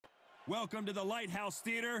Welcome to the Lighthouse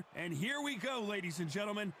Theater, and here we go, ladies and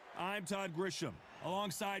gentlemen. I'm Todd Grisham.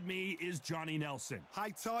 Alongside me is Johnny Nelson. Hi,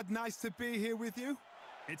 Todd. Nice to be here with you.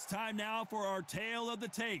 It's time now for our tale of the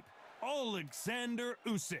tape. Alexander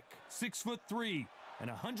Usyk, 6'3" and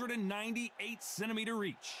 198-centimeter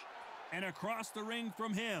reach. And across the ring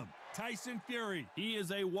from him, Tyson Fury. He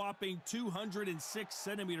is a whopping 206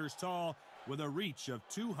 centimeters tall with a reach of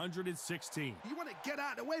 216. You want to get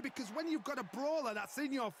out of the way because when you've got a brawler that's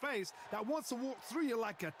in your face that wants to walk through you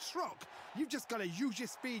like a truck, you've just got to use your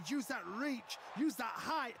speed, use that reach, use that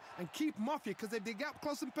height, and keep them off you, because if they get up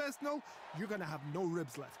close and personal, you're going to have no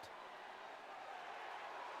ribs left.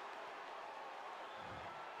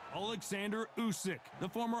 Alexander Usyk, the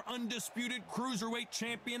former undisputed cruiserweight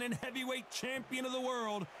champion and heavyweight champion of the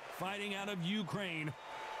world, fighting out of Ukraine.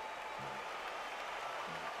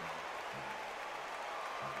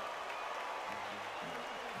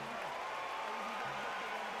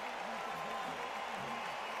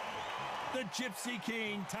 The Gypsy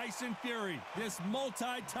King, Tyson Fury, this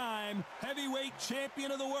multi-time heavyweight champion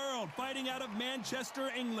of the world, fighting out of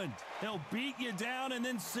Manchester, England. He'll beat you down and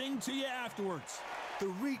then sing to you afterwards. The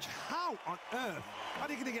reach, how on earth are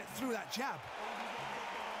they going to get through that jab?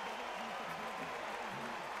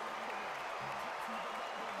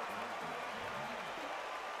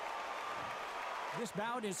 This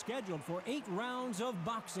bout is scheduled for 8 rounds of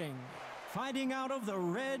boxing. Fighting out of the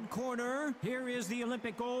red corner, here is the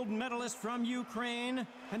Olympic gold medalist from Ukraine,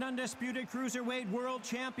 an undisputed cruiserweight world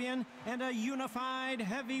champion, and a unified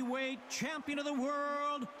heavyweight champion of the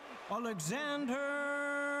world, Alexander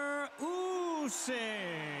Usyk.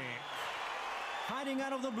 Fighting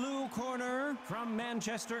out of the blue corner from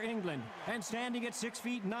Manchester, England, and standing at 6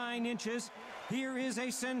 feet 9 inches, here is a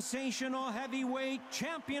sensational heavyweight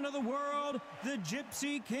champion of the world, the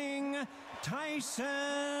Gypsy King,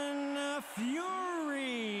 Tyson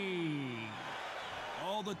Fury.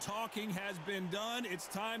 All the talking has been done. It's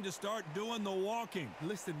time to start doing the walking.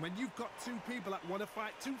 Listen, when you've got two people that want to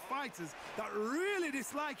fight, two fighters that really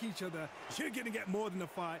dislike each other, you're going to get more than a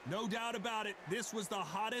fight. No doubt about it. This was the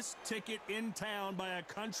hottest ticket in town by a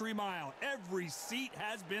country mile. Every seat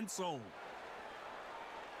has been sold.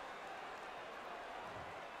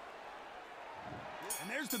 And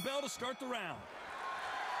there's the bell to start the round.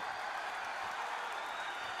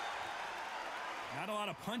 Not a lot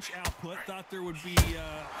of punch output. Thought there would be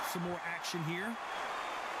some more action here.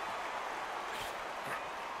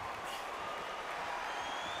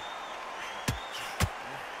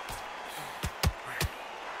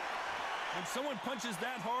 When someone punches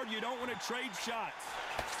that hard, you don't want to trade shots.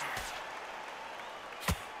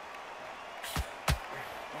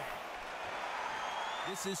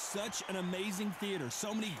 This is such an amazing theater.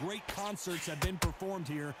 So many great concerts have been performed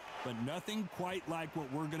here, but nothing quite like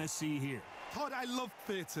what we're going to see here. Todd, I love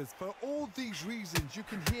theatres. For all these reasons, you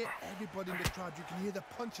can hear everybody in the crowd. You can hear the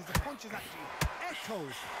punches. The punches actually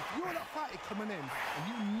echoes. If you're that fighter coming in and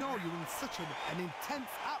you know you're in such an intense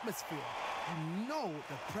atmosphere, you know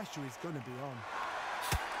the pressure is going to be on.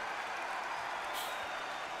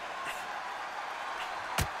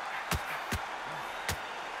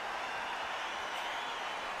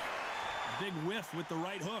 Big whiff with the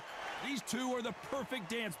right hook. These two are the perfect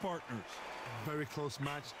dance partners. Very close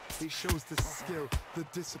match. It shows the skill, the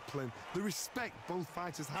discipline, the respect both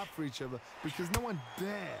fighters have for each other, because no one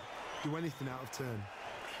dare do anything out of turn.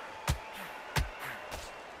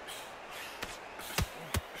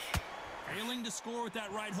 Failing to score with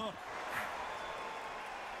that right hook.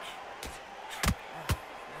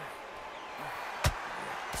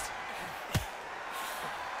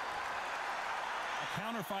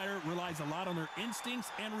 Fighter relies a lot on their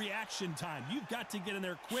instincts and reaction time. You've got to get in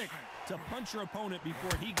there quick to punch your opponent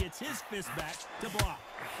before he gets his fist back to block.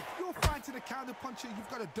 If you're fighting a counter puncher, you've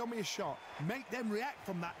got to dummy a shot. Make them react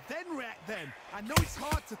from that, then react then. I know it's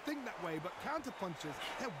hard to think that way, but counter punchers,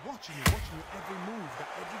 they're watching you every move,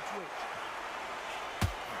 every twitch.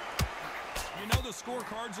 You know the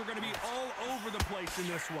scorecards are going to be all over the place in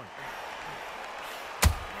this one.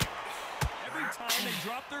 Every time they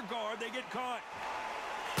drop their guard, they get caught.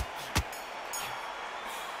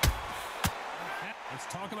 Let's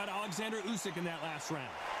talk about Alexander Usyk in that last round.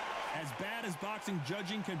 As bad as boxing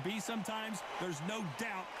judging can be sometimes, there's no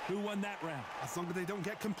doubt who won that round. As long as they don't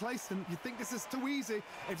get complacent, you think this is too easy.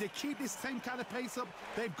 If they keep this same kind of pace up,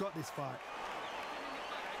 they've got this fight.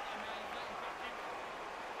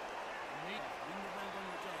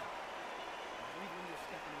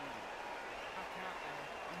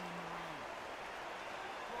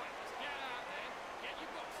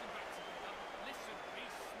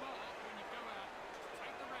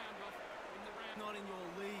 Not in your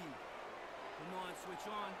league. The mind switch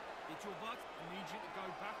on, Get your box. I need you to go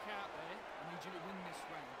back out there. I need you to win this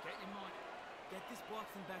round. Get your mind. Get this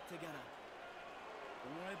boxing back together.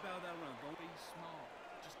 Don't worry about that round. Don't Be smart.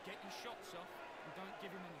 Just get your shots off and don't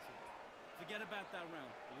give him anything. forget about that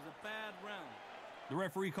round. It was a bad round. The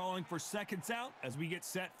referee calling for seconds out as we get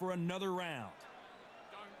set for another round.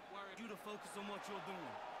 Don't worry. You to focus on what you're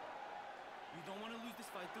doing. You don't want to lose this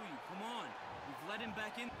fight, do you? Come on. You've let him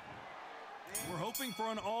back in. We're hoping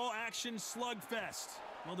for an all-action slugfest.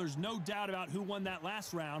 Well, there's no doubt about who won that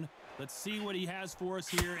last round. Let's see what he has for us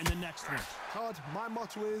here in the next one. Todd, my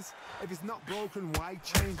motto is, if it's not broken, why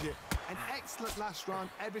change it? An excellent last round,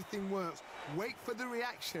 everything works. Wait for the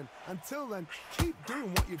reaction. Until then, keep doing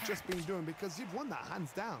what you've just been doing because you've won that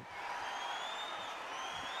hands down.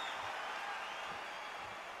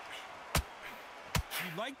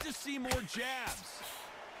 You'd like to see more jabs.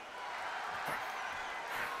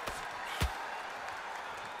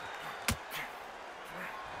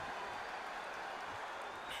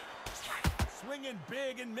 Swinging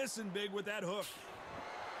big and missing big with that hook.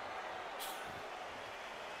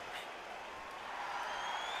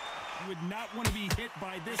 You would not want to be hit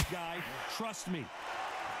by this guy, trust me.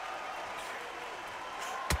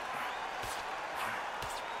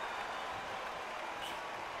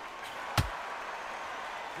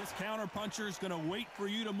 This counterpuncher is going to wait for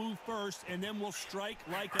you to move first, and then will strike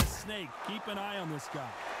like a snake. Keep an eye on this guy.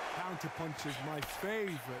 Counterpuncher is my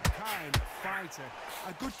favorite kind of fighter.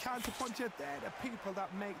 A good counterpuncher, they're the people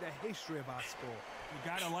that make the history of our sport. You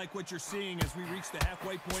gotta like what you're seeing as we reach the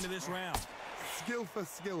halfway point of this round. Skill for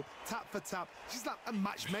skill, tap for tap. She's like a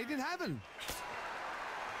match made in heaven.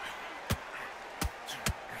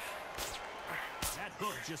 That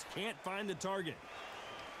hook just can't find the target.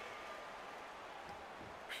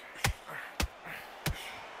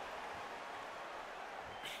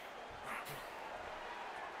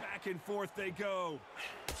 Back and forth they go.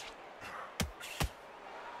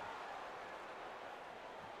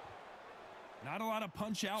 Not a lot of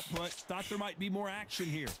punch output. Thought there might be more action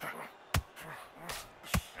here.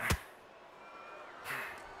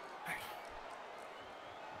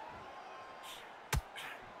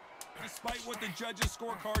 Despite what the judges'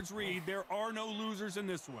 scorecards read, there are no losers in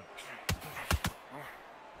this one.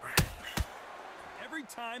 Every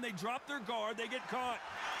time they drop their guard, they get caught.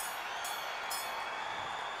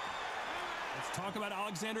 Let's talk about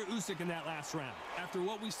Alexander Usyk in that last round. After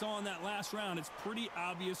what we saw in that last round, it's pretty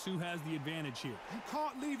obvious who has the advantage here. You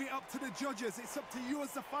can't leave it up to the judges. It's up to you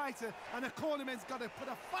as the fighter, and the cornerman's got to put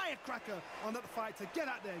a firecracker on that fight to get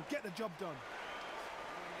out there and get the job done.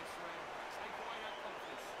 Win this round. Take away that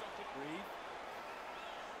confidence. Stop it. Breathe.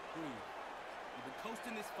 Breathe. You've been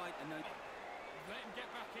coasting this fight, and now... Let him get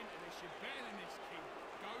back into this. You're better than this, King.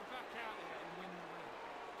 Go back out there and win the round.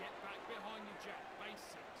 Get back behind your jab. Base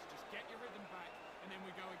sets. Just get your rhythm back, and then we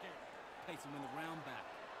go again. Pace him in the round back.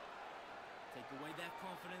 Take away that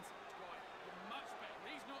confidence, Right. You're much better.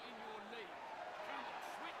 He's not in your league. Come on,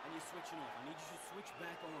 switch. and you're switching off. I need you to switch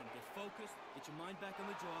back on. Get focused. Get your mind back on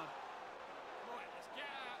the job. Right, let's get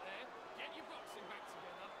out there. Get your boxing back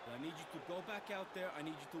together. But I need you to go back out there. I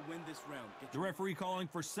need you to win this round. Get The referee calling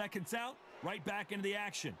for seconds out, right back into the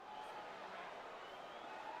action.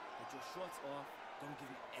 Get your shots off. Don't give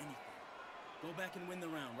him anything. Go back and win the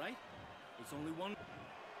round, right? It's only one.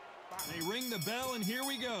 They ring the bell, and here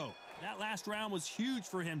we go. That last round was huge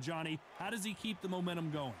for him, Johnny. How does he keep the momentum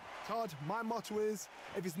going? Todd, my motto is,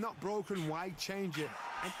 if it's not broken, why change it?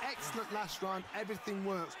 An excellent last round, everything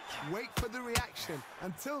works. Wait for the reaction.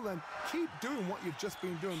 Until then, keep doing what you've just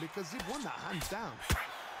been doing because you've won that hands down.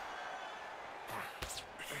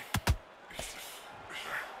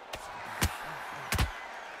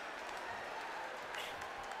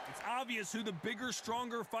 It's obvious who the bigger,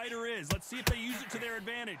 stronger fighter is. Let's see if they use it to their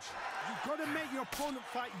advantage. You've got to make your opponent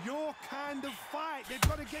fight your kind of fight. They've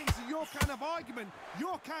got to get into your kind of argument,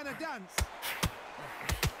 your kind of dance.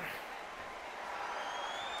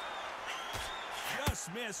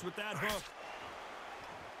 Just missed with that hook.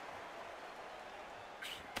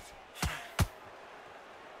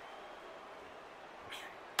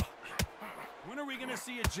 When are we going to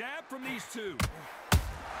see a jab from these two?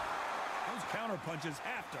 Those counter punches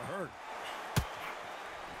have to hurt.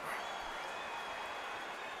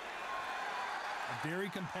 A very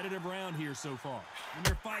competitive round here so far. When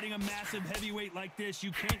you're fighting a massive heavyweight like this,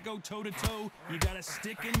 you can't go toe-to-toe. You got to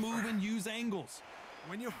stick and move and use angles.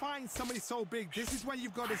 When you're fighting somebody so big, this is when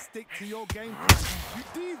you've got to stick to your game plan. You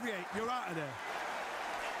deviate, you're out of there.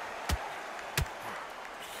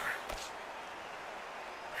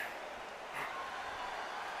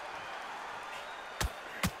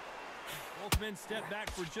 Both men step back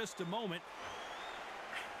for just a moment.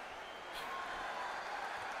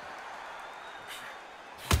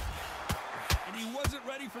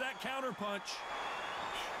 ready for that counter punch.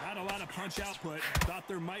 Not a lot of punch output. Thought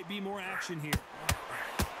there might be more action here.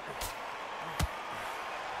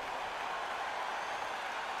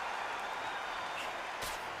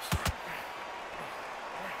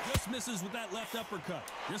 Just misses with that left uppercut.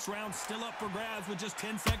 This round's still up for grabs with just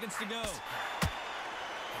 10 seconds to go.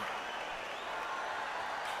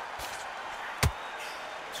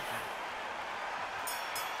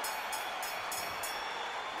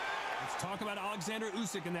 Talk about Alexander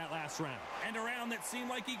Usyk in that last round. And a round that seemed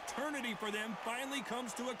like eternity for them finally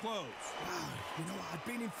comes to a close. Wow, you know what? I've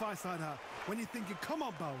been in fights like that. When you're thinking, come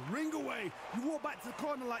on, Bell, ring away. You walk back to the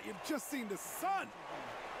corner like you've just seen the sun.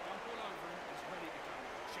 Jump all over him. He's ready to go.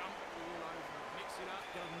 Jump all over him. Mix it up.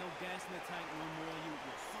 Got no gas in the tank no more.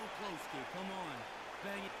 You're so close, kid. Come on.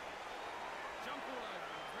 Bang it. Jump all over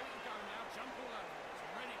him. He's ready to go now. Jump all over him.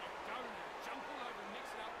 He's ready to go now. Jump all over him. Mix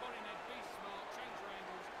it up. Body net. Be smart. Change your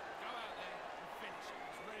angles. Go out there and finish it.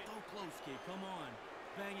 He's ready. So close, kid. Come on.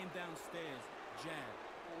 Bang him downstairs. Jab.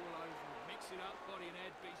 All over him. Mix it up. Body and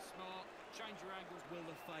head. Be smart. Change your angles. Will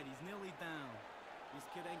the fight. He's nearly down. This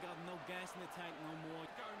kid ain't got no gas in the tank no more.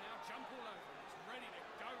 Go now. Jump all over him. He's ready to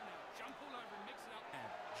go now. Jump all over him. Mix it up.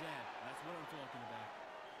 Jab. That's what I'm talking about.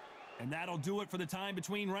 And that'll do it for the time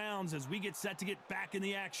between rounds as we get set to get back in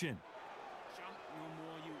the action. Jump. No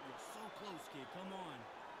more. You're so close, kid. Come on.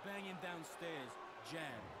 Bang him downstairs.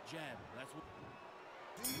 Jab. Jab. That's what...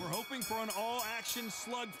 We're hoping for an all-action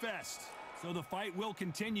slugfest. So the fight will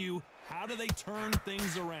continue. How do they turn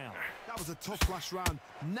things around? That was a tough last round.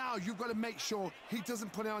 Now you've got to make sure he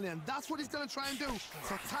doesn't put it on you, and that's what he's going to try and do.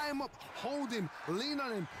 So tie him up, hold him, lean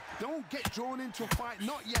on him. Don't get drawn into a fight.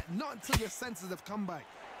 Not yet. Not until your senses have come back.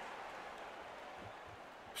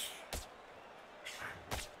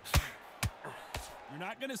 You're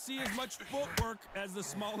not going to see as much footwork as the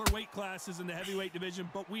smaller weight classes in the heavyweight division,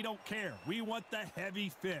 but we don't care. We want the heavy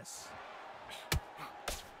fists.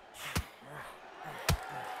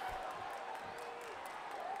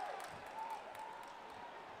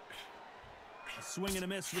 A swing and a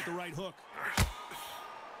miss with the right hook.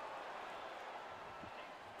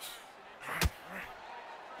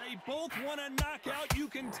 They both want a knockout, you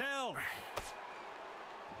can tell.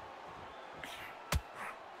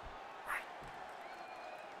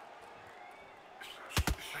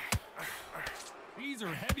 These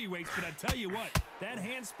are heavyweights, but I tell you what, that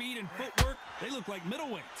hand speed and footwork, they look like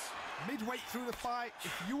middleweights. Midway through the fight,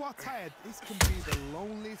 if you are tired, this can be the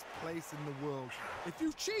loneliest place in the world. If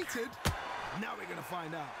you cheated, now we're going to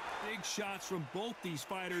find out. Big shots from both these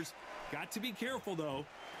fighters. Got to be careful, though.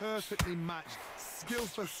 Perfectly matched, skill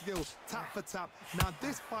for skill, tap for tap. Now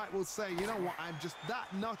this fight will say, you know what, I'm just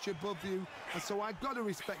that notch above you, and so I've got to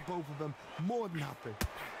respect both of them. More than happy.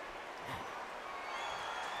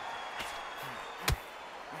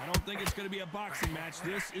 I don't think it's going to be a boxing match.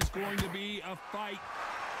 This is going to be a fight.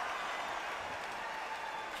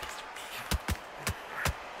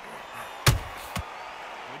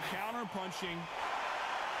 Good counter punching.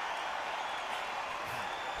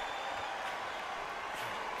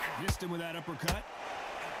 Missed him with that uppercut.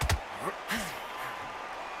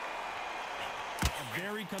 A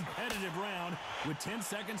very competitive round with 10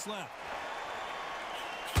 seconds left.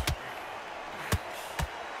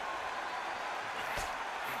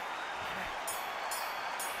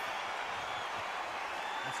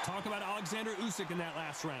 Talk about Alexander Usyk in that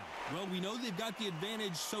last round. Well, we know they've got the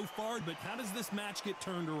advantage so far, but how does this match get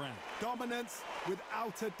turned around? Dominance,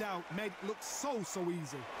 without a doubt, made it look so easy. You're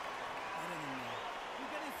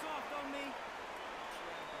getting soft on me.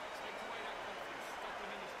 Take away that confidence. Stop him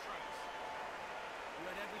in his tracks. You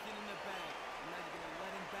had everything in the bag, and now you're going to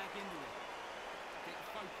let him back into it. Get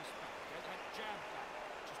your focus back. Get that jab back.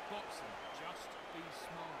 Just box him. Just be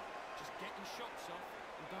smart. Just get your shots off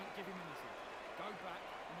and don't give him anything. Go back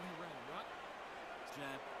and win the round, right?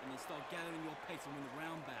 Jab, and then start gathering your pace and win the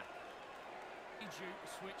round back. Need you to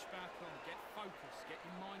switch back on. Get focused. Get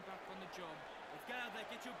your mind back on the job. Let's get out there.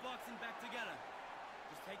 Get your boxing back together.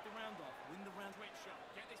 Just take the round off. Win the round. Switch up.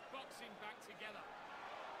 Get this boxing back together.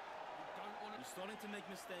 You don't want to... You're starting to make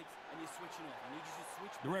mistakes, and you're switching off. I need you to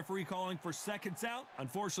switch back. The referee calling for seconds out.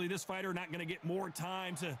 Unfortunately, this fighter not going to get more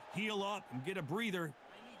time to heal up and get a breather.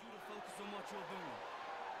 I need you to focus on what you're doing.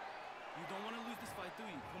 You don't want to lose this fight, do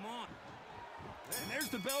you? Come on. And there's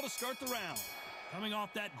the bell to start the round. Coming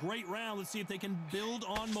off that great round, let's see if they can build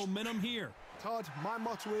on momentum here. Todd, my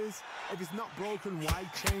motto is, if it's not broken, why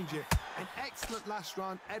change it? An excellent last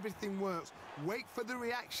round, everything works. Wait for the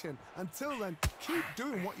reaction. Until then, keep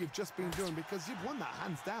doing what you've just been doing because you've won that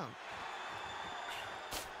hands down.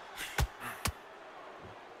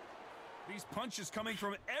 These punches coming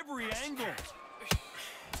from every angle.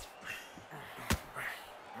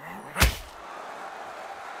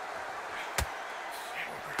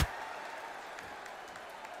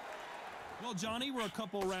 Well, Johnny, we're a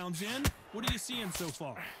couple rounds in. What are you seeing so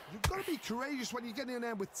far? You've got to be courageous when you get in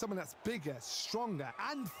there with someone that's bigger, stronger,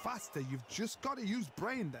 and faster. You've just got to use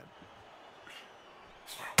brain then.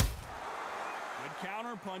 Good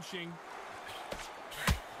counter punching.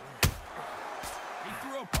 He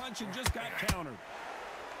threw a punch and just got countered.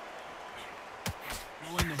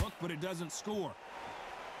 Throwing the hook, but it doesn't score.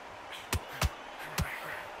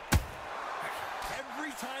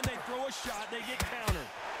 Every time they throw a shot, they get countered.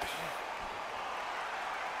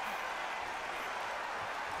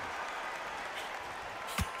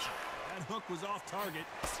 That hook was off target.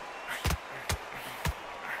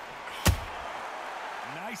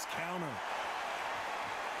 Nice counter.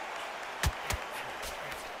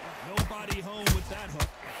 Nobody home with that hook.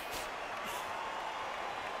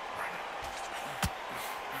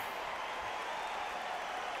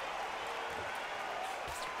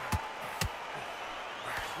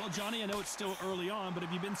 Well, Johnny, I know it's still early on, but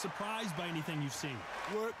have you been surprised by anything you've seen?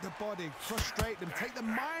 Work the body, frustrate them, take the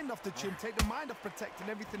mind off the chin, take the mind off protecting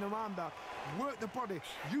everything around that. Work the body,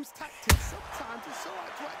 use tactics. Sometimes it's so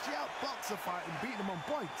hard to actually outbox a fight and beat them on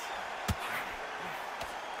points.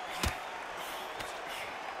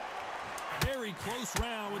 Very close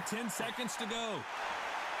round with 10 seconds to go.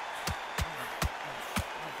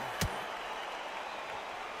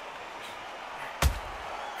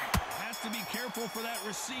 To be careful for that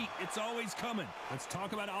receipt. It's always coming. Let's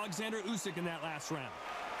talk about Alexander Usyk in that last round.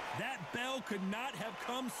 That bell could not have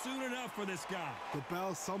come soon enough for this guy. The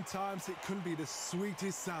bell, sometimes it can be the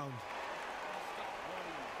sweetest sound. Stop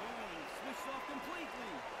worrying. Switch off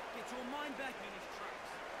completely. Get your mind back in his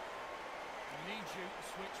tracks. I need you to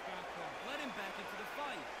switch back on. Let him back into the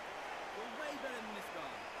fight. You're way better than this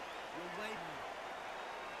guy. You're way better.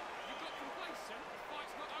 You got complacent. The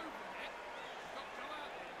fight's not over yet. You've got to go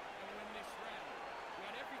out there and win this round. You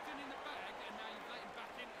had everything in the bag, and now you've let him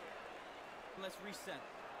back into it. Let's reset.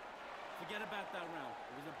 Forget about that round.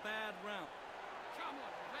 It was a bad round. Come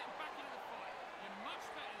on, let him back into the fight. You're much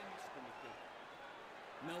better than this one, kid.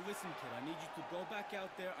 Now listen, kid. I need you to go back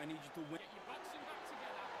out there. I need you to win. Get your boxing back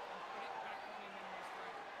together and put it back on him in this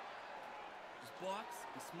round. Just box.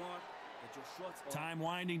 Be smart. Get your shots off. Time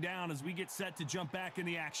winding down as we get set to jump back in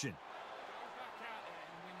the action. Go back out there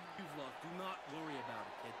and win. You've lost. Do not worry about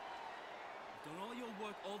it, kid. You've done all your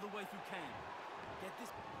work all the way through camp. Get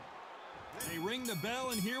this. They ring the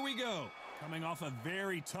bell, and here we go. Coming off a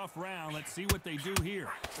very tough round. Let's see what they do here.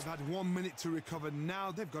 They've had 1 minute to recover.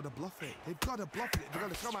 Now they've got to bluff it. They've got to bluff it. They've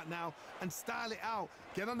got to come out now and style it out.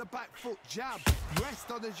 Get on the back foot, jab, rest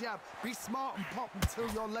on the jab. Be smart and pop until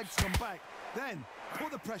your legs come back. Then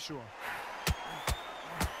put the pressure on.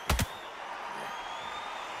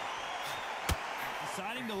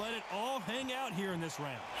 Deciding to let it all hang out here in this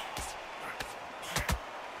round.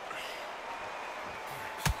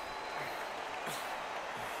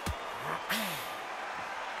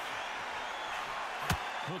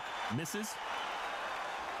 Hook misses.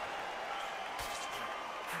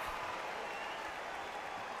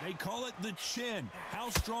 They call it the chin. How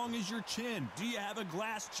strong is your chin? Do you have a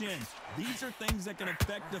glass chin? These are things that can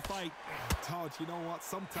affect the fight. Todd, you know what?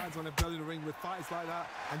 Sometimes when I've done in the ring with fights like that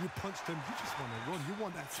and you punch them, you just want to run. You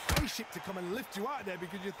want that spaceship to come and lift you out of there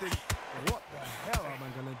because you think, what the hell am I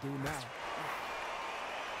going to do now?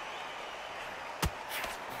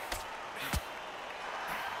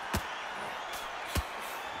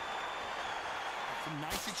 Some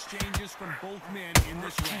nice exchanges from both men in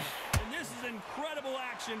this round. And this is incredible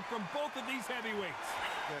action from both of these heavyweights.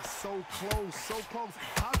 They're so close, so close.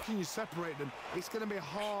 How can you separate them? It's going to be a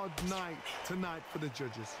hard night tonight for the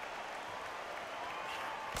judges.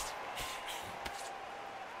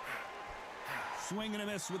 Swing and a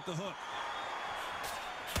miss with the hook.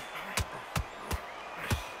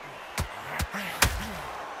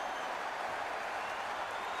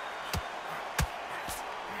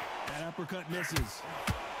 That uppercut misses.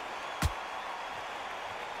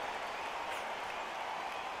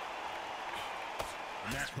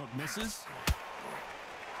 And that hook misses.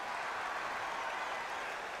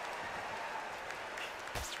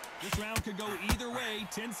 This round could go either way.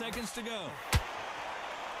 10 seconds to go.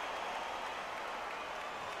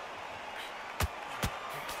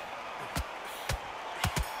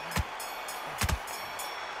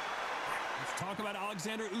 Let's talk about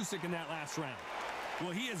Alexander Usyk in that last round. Well,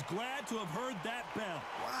 he is glad to have heard that bell.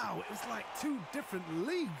 Wow, it was like two different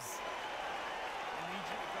leagues. I need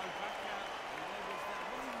you to go back out. What was that?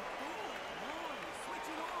 What are you doing? Come on, switch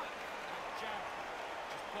it on. That jab.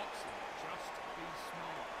 Just boxing. Just be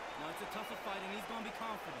smart. Now it's a tougher fight and he's going to be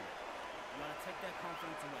confident. You got to take that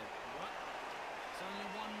confidence away. What? It's only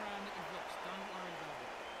one round that you've lost. Don't worry about it.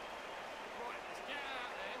 Right, let's get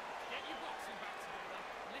out there. Get your boxing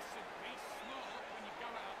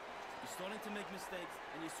You're starting to make mistakes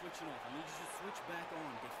and you're switching off. I need you to switch back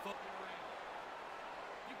on. Get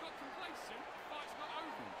You got complacent. The fight's not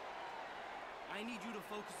over. I need you to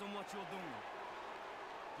focus on what you're doing.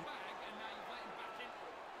 Bag, and now you've let him back into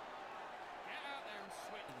it. Get out there and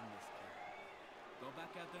switch. Go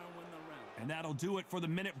back out there and win the round. And that'll do it for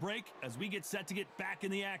the minute break as we get set to get back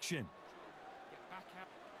in the action. Get back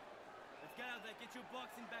out. Let's get out there. Get your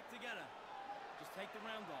boxing back together. Just take the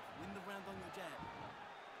round off. Win the round on your jab.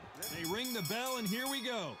 They ring the bell, and here we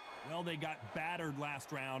go. Well, they got battered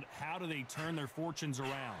last round. How do they turn their fortunes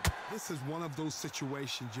around? This is one of those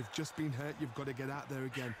situations. You've just been hurt. You've got to get out there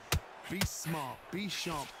again. Be smart. Be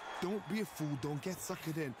sharp. Don't be a fool. Don't get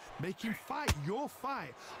suckered in. Make him fight your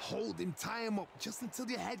fight. Hold him. Tie him up just until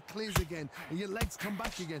your head clears again and your legs come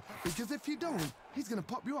back again. Because if you don't, he's going to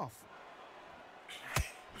pop you off.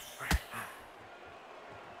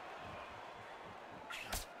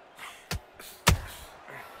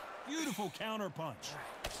 Beautiful counter punch.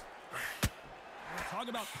 Talk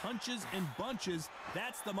about punches and bunches.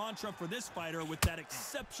 That's the mantra for this fighter with that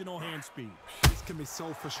exceptional hand speed. This can be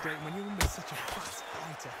so frustrating when you're under such a fast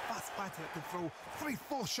fighter that can throw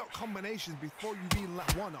 3-4 shot combinations before you've even let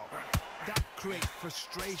one off. That creates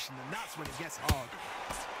frustration, and that's when it gets hard.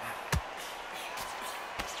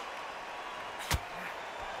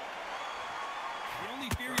 The only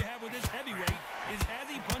fear you have with this heavyweight is has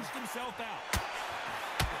he punched himself out?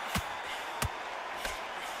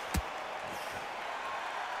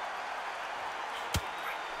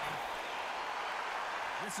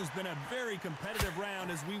 This has been a very competitive round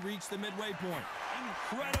as we reach the midway point.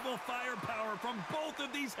 Incredible firepower from both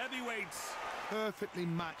of these heavyweights. Perfectly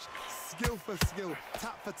matched, skill for skill,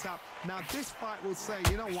 tap for tap. Now this fight will say,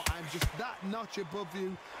 you know what, I'm just that notch above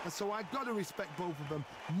you, and so I've got to respect both of them.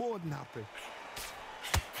 More than happy.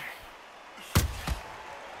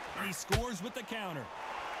 He scores with the counter.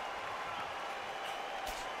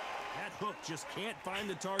 That hook just can't find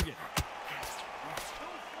the target.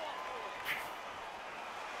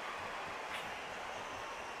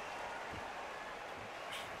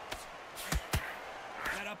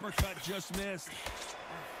 Uppercut just missed.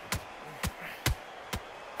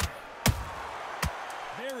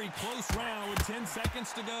 Very close round with 10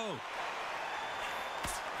 seconds to go.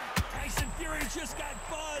 Tyson Fury just got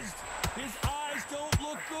buzzed. His eyes don't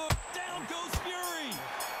look good. Down goes Fury.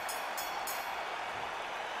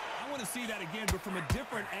 I want to see that again, but from a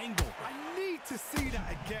different angle. I need to see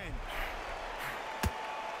that again.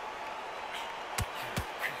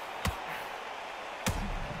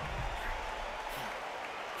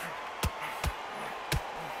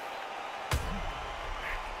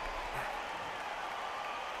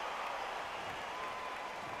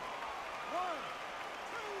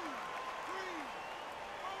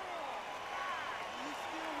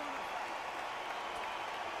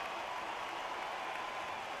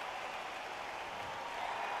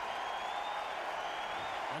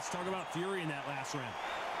 Let's talk about Fury in that last round.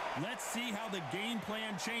 Let's see how the game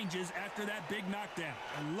plan changes after that big knockdown.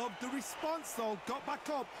 I love the response, though. Got back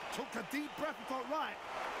up, took a deep breath and thought, right,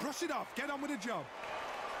 brush it off, get on with the job.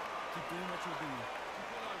 Keep doing what you're doing.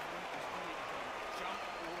 Jump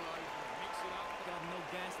all over him. Mix it up. Got no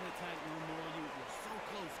gas in the tank no more. You're so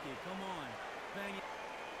close, kid. Come on. Bang it.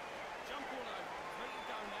 Jump all over him. Ready to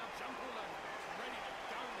go now. Jump all over him. It's ready to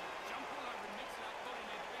go now. Jump all over him. Mix it up. Body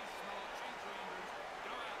in, be smart. Change your angles.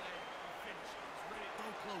 Go out there and finish it. It's ready. So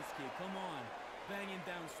close, kid. Come on. Banging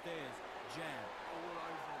downstairs. Jab. All over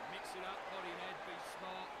him. Mix it up. Body and head. Be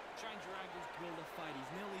smart. Change your angles. Build a fight.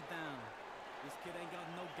 He's nearly down. This kid ain't got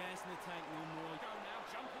no gas in the tank no more. Go now.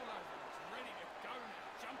 Jump all over him. It's ready to go now.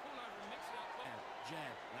 Jump all over him. Mix it up.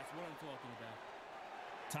 Jab. That's what I'm talking about.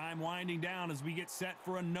 Time winding down as we get set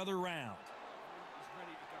for another round. He's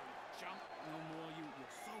ready to go. Jump. No more.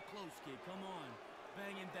 You're so close, kid. Come on.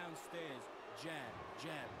 Banging downstairs. Jab.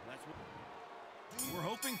 Jab. That's what... We're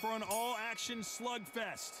hoping for an all-action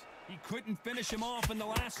slugfest. He couldn't finish him off in the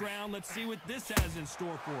last round. Let's see what this has in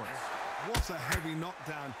store for us. What a heavy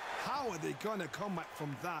knockdown. How are they going to come back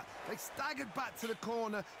from that? They staggered back to the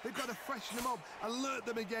corner. They've got to freshen them up, alert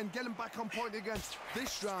them again, get them back on point again.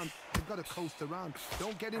 This round, they've got to coast around.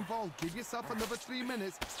 Don't get involved. Give yourself another 3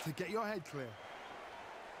 minutes to get your head clear.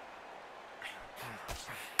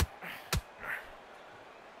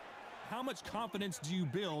 How much confidence do you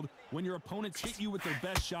build when your opponents hit you with their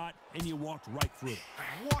best shot and you walked right through it?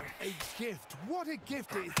 What a gift. What a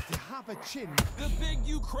gift it is to have a chin. The big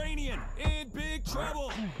Ukrainian in big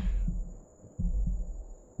trouble.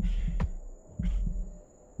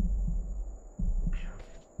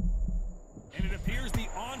 And it appears the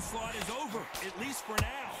onslaught is over, at least for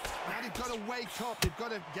now. Now they've got to wake up. They've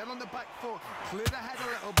got to get on the back foot, clear the head a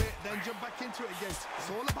little bit, then jump back into it again. It's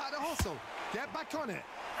all about the hustle. Get back on it.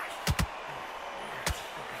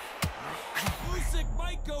 Usyk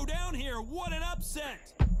might go down here. What an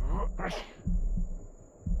upset!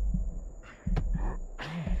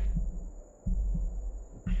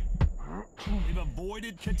 They've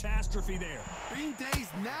avoided catastrophe there. Bean Days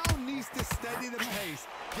now needs to steady the pace.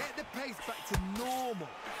 Get the pace back to normal.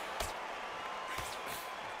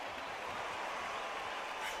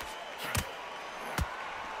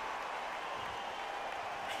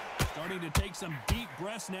 Starting to take some deep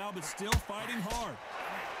breaths now, but still fighting hard.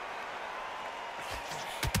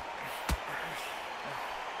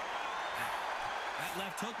 That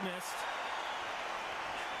left hook missed.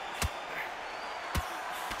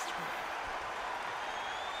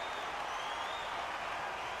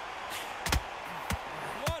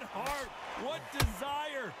 What heart, what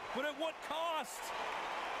desire, but at what cost?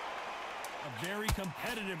 A very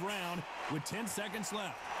competitive round with 10 seconds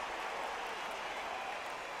left.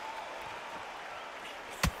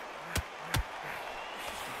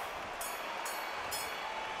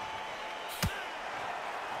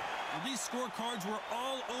 These scorecards were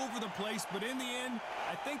all over the place, but in the end,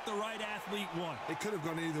 I think the right athlete won. It could have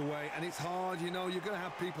gone either way, and it's hard, you know, you're going to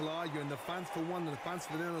have people arguing, the fans for one and the fans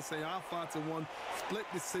for the other say our fighter won. Split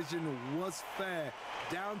decision was fair.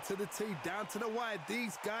 Down to the T, down to the wire.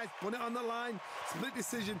 These guys put it on the line. Split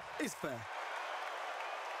decision is fair.